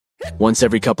Once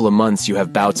every couple of months, you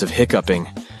have bouts of hiccuping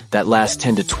that last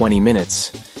 10 to 20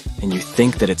 minutes, and you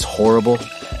think that it's horrible?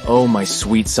 Oh, my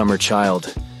sweet summer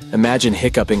child. Imagine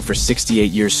hiccuping for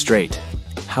 68 years straight.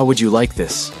 How would you like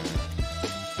this?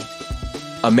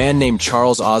 A man named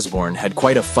Charles Osborne had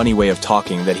quite a funny way of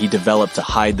talking that he developed to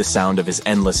hide the sound of his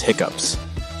endless hiccups.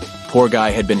 Poor guy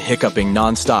had been hiccuping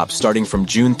nonstop starting from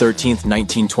June 13th,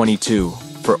 1922,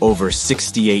 for over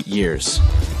 68 years.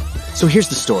 So here's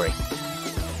the story.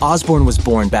 Osborne was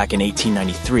born back in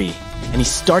 1893, and he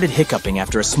started hiccuping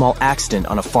after a small accident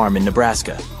on a farm in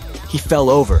Nebraska. He fell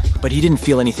over, but he didn't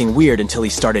feel anything weird until he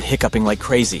started hiccuping like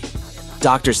crazy.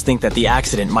 Doctors think that the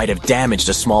accident might have damaged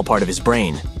a small part of his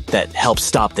brain that helps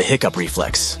stop the hiccup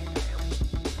reflex.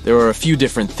 There are a few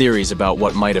different theories about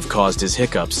what might have caused his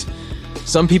hiccups.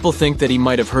 Some people think that he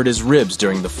might have hurt his ribs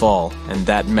during the fall, and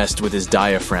that messed with his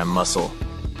diaphragm muscle.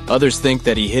 Others think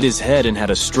that he hit his head and had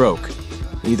a stroke.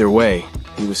 Either way,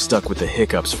 he was stuck with the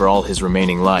hiccups for all his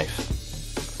remaining life.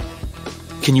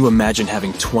 Can you imagine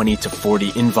having 20 to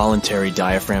 40 involuntary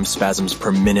diaphragm spasms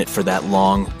per minute for that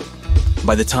long?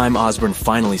 By the time Osborne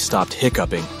finally stopped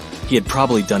hiccuping, he had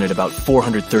probably done it about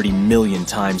 430 million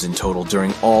times in total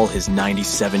during all his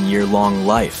 97-year-long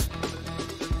life.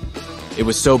 It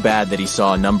was so bad that he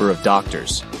saw a number of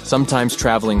doctors, sometimes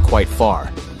traveling quite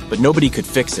far, but nobody could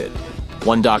fix it.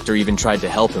 One doctor even tried to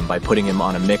help him by putting him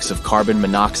on a mix of carbon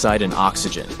monoxide and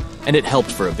oxygen, and it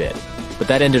helped for a bit, but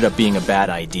that ended up being a bad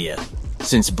idea,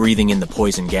 since breathing in the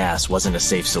poison gas wasn't a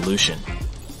safe solution.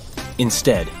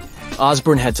 Instead,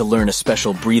 Osborne had to learn a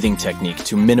special breathing technique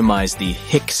to minimize the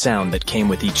hic sound that came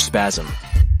with each spasm.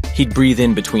 He'd breathe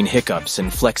in between hiccups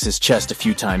and flex his chest a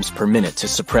few times per minute to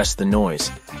suppress the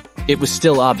noise. It was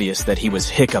still obvious that he was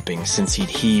hiccuping since he'd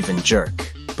heave and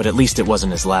jerk, but at least it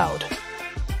wasn't as loud.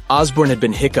 Osborne had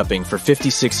been hiccuping for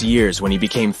 56 years when he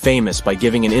became famous by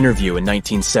giving an interview in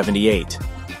 1978.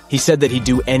 He said that he'd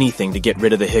do anything to get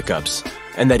rid of the hiccups,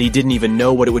 and that he didn't even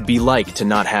know what it would be like to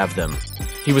not have them.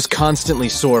 He was constantly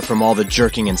sore from all the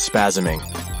jerking and spasming.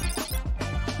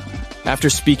 After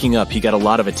speaking up, he got a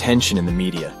lot of attention in the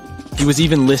media. He was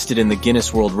even listed in the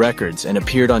Guinness World Records and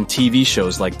appeared on TV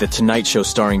shows like The Tonight Show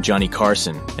starring Johnny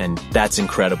Carson, and that's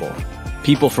incredible.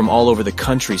 People from all over the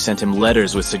country sent him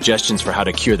letters with suggestions for how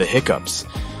to cure the hiccups,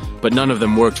 but none of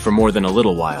them worked for more than a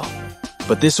little while.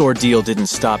 But this ordeal didn't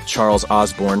stop Charles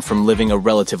Osborne from living a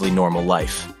relatively normal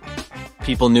life.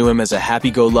 People knew him as a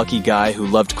happy-go-lucky guy who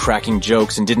loved cracking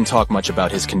jokes and didn't talk much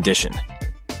about his condition.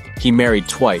 He married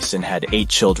twice and had 8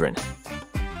 children.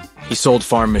 He sold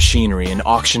farm machinery and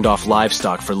auctioned off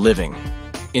livestock for living.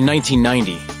 In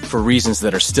 1990, for reasons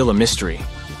that are still a mystery,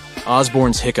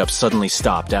 Osborne's hiccups suddenly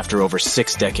stopped after over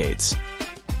 6 decades.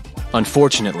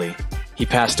 Unfortunately, he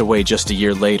passed away just a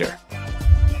year later.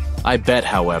 I bet,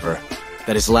 however,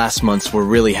 that his last months were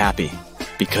really happy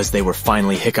because they were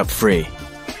finally hiccup-free.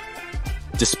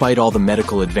 Despite all the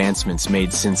medical advancements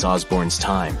made since Osborne's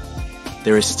time,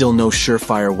 there is still no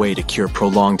surefire way to cure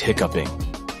prolonged hiccuping.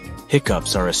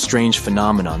 Hiccups are a strange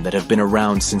phenomenon that have been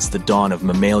around since the dawn of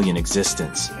mammalian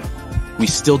existence. We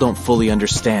still don't fully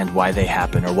understand why they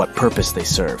happen or what purpose they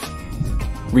serve.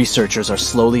 Researchers are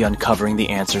slowly uncovering the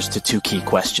answers to 2 key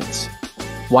questions.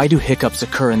 Why do hiccups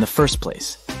occur in the first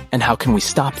place? And how can we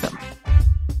stop them?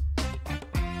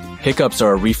 Hiccups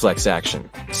are a reflex action,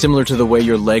 similar to the way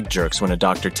your leg jerks when a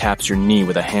doctor taps your knee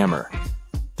with a hammer.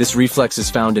 This reflex is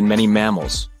found in many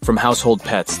mammals, from household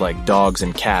pets like dogs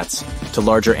and cats to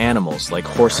larger animals like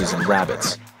horses and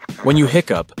rabbits. When you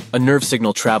hiccup, a nerve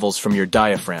signal travels from your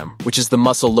diaphragm, which is the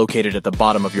muscle located at the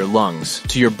bottom of your lungs,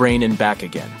 to your brain and back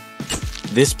again.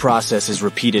 This process is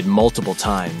repeated multiple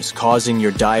times, causing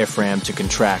your diaphragm to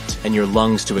contract and your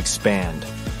lungs to expand.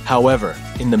 However,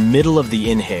 in the middle of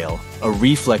the inhale, a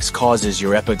reflex causes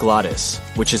your epiglottis,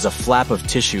 which is a flap of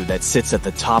tissue that sits at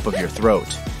the top of your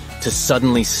throat, to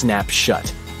suddenly snap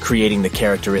shut, creating the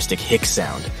characteristic hic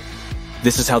sound.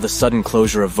 This is how the sudden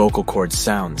closure of vocal cords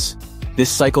sounds. This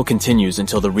cycle continues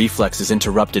until the reflex is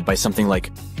interrupted by something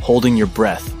like holding your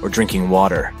breath or drinking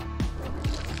water.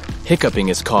 Hiccuping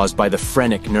is caused by the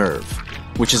phrenic nerve,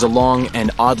 which is a long and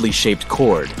oddly shaped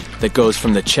cord that goes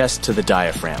from the chest to the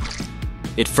diaphragm.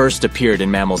 It first appeared in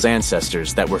mammals'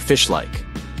 ancestors that were fish-like,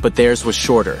 but theirs was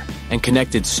shorter and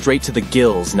connected straight to the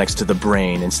gills next to the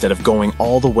brain instead of going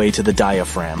all the way to the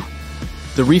diaphragm.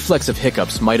 The reflex of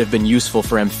hiccups might have been useful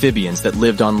for amphibians that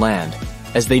lived on land,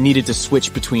 as they needed to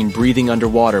switch between breathing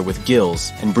underwater with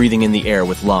gills and breathing in the air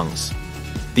with lungs.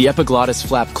 The epiglottis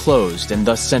flap closed and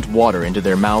thus sent water into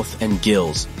their mouth and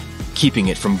gills, keeping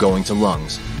it from going to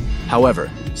lungs.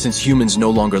 However, since humans no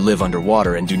longer live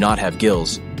underwater and do not have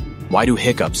gills, why do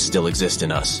hiccups still exist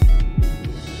in us?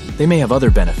 They may have other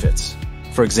benefits.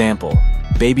 For example,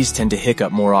 babies tend to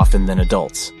hiccup more often than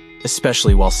adults,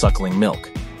 especially while suckling milk.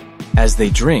 As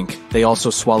they drink, they also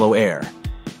swallow air,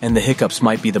 and the hiccups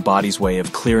might be the body's way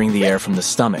of clearing the air from the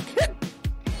stomach.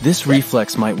 This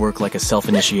reflex might work like a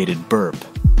self-initiated burp.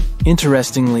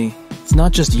 Interestingly, it's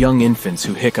not just young infants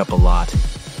who hiccup a lot.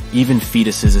 Even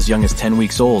fetuses as young as 10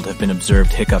 weeks old have been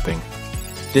observed hiccuping.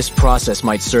 This process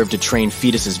might serve to train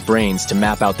fetuses' brains to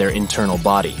map out their internal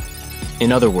body.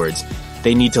 In other words,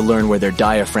 they need to learn where their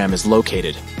diaphragm is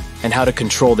located and how to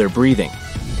control their breathing,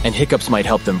 and hiccups might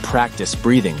help them practice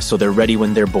breathing so they're ready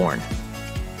when they're born.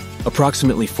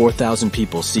 Approximately 4,000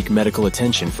 people seek medical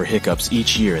attention for hiccups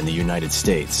each year in the United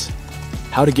States.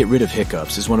 How to get rid of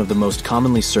hiccups is one of the most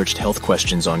commonly searched health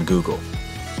questions on Google.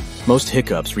 Most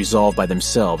hiccups resolve by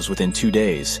themselves within 2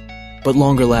 days, but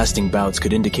longer-lasting bouts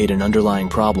could indicate an underlying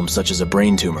problem such as a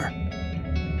brain tumor.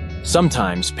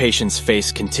 Sometimes patients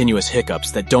face continuous hiccups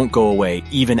that don't go away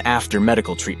even after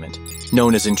medical treatment,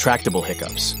 known as intractable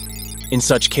hiccups. In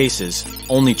such cases,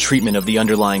 only treatment of the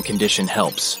underlying condition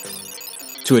helps.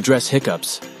 To address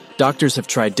hiccups, doctors have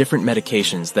tried different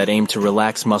medications that aim to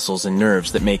relax muscles and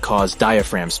nerves that may cause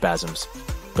diaphragm spasms,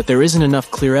 but there isn't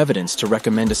enough clear evidence to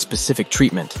recommend a specific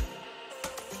treatment.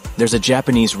 There's a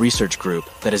Japanese research group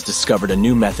that has discovered a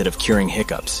new method of curing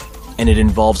hiccups, and it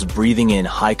involves breathing in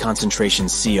high-concentration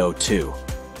CO2.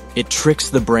 It tricks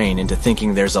the brain into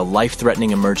thinking there's a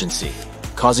life-threatening emergency,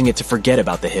 causing it to forget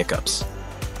about the hiccups.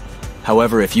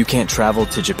 However, if you can't travel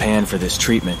to Japan for this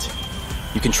treatment,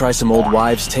 you can try some old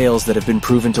wives' tales that have been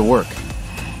proven to work,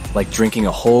 like drinking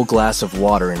a whole glass of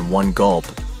water in one gulp,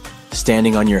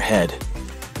 standing on your head,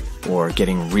 or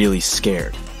getting really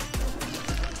scared.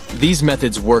 These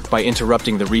methods work by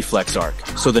interrupting the reflex arc,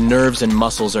 so the nerves and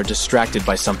muscles are distracted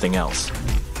by something else.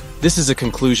 This is a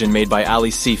conclusion made by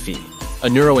Ali Sifi, a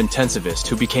neurointensivist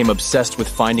who became obsessed with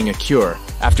finding a cure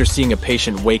after seeing a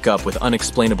patient wake up with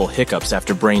unexplainable hiccups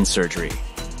after brain surgery.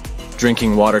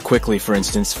 Drinking water quickly, for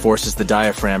instance, forces the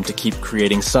diaphragm to keep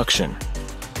creating suction,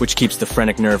 which keeps the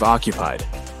phrenic nerve occupied.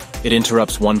 It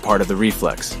interrupts one part of the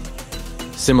reflex.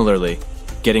 Similarly,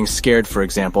 getting scared, for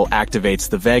example, activates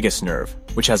the vagus nerve,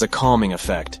 which has a calming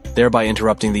effect, thereby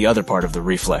interrupting the other part of the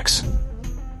reflex.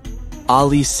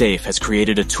 Ali Saif has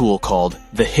created a tool called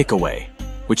the Hiccuping,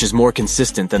 which is more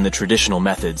consistent than the traditional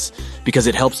methods because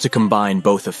it helps to combine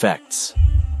both effects.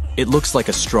 It looks like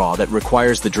a straw that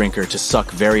requires the drinker to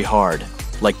suck very hard,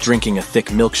 like drinking a thick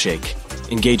milkshake,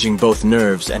 engaging both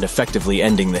nerves and effectively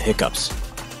ending the hiccups.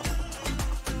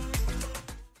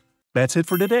 That's it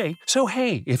for today. So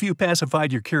hey, if you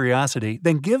pacified your curiosity,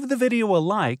 then give the video a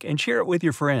like and share it with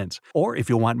your friends. Or if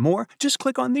you want more, just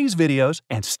click on these videos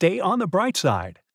and stay on the bright side.